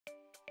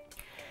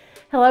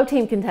Hello,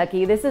 Team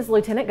Kentucky. This is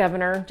Lieutenant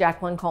Governor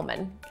Jacqueline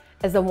Coleman.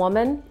 As a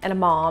woman and a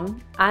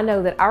mom, I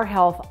know that our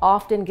health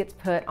often gets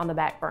put on the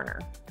back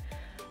burner.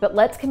 But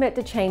let's commit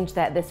to change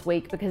that this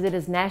week because it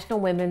is National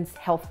Women's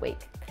Health Week.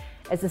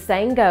 As the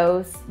saying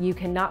goes, you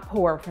cannot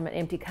pour from an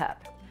empty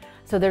cup.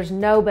 So there's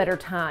no better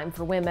time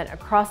for women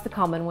across the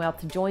Commonwealth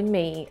to join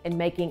me in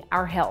making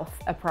our health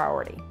a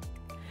priority.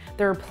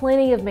 There are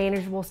plenty of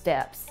manageable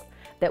steps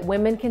that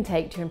women can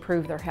take to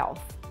improve their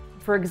health.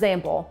 For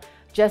example,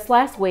 just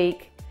last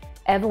week,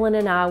 Evelyn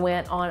and I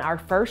went on our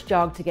first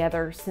jog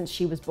together since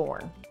she was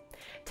born.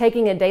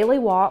 Taking a daily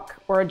walk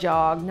or a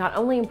jog not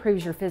only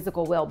improves your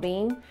physical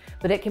well-being,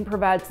 but it can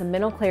provide some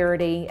mental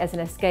clarity as an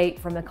escape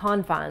from the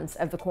confines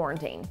of the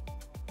quarantine.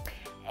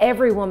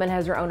 Every woman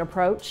has her own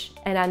approach,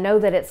 and I know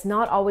that it's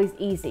not always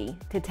easy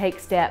to take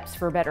steps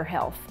for better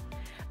health.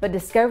 But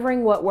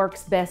discovering what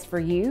works best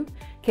for you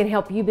can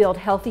help you build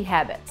healthy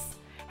habits,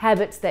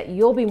 habits that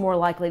you'll be more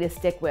likely to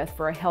stick with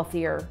for a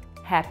healthier,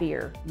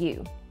 happier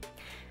you.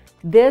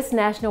 This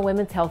National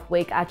Women's Health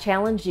Week, I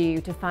challenge you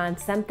to find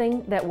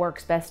something that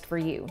works best for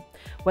you,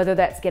 whether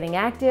that's getting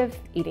active,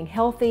 eating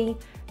healthy,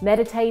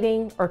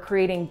 meditating, or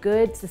creating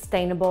good,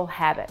 sustainable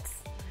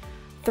habits.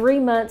 3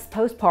 months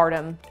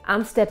postpartum,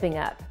 I'm stepping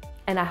up,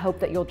 and I hope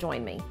that you'll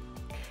join me.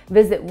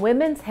 Visit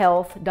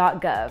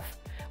womenshealth.gov,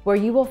 where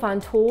you will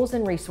find tools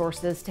and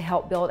resources to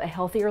help build a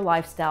healthier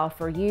lifestyle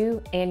for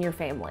you and your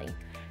family.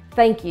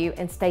 Thank you,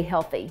 and stay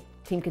healthy,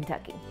 Team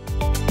Kentucky.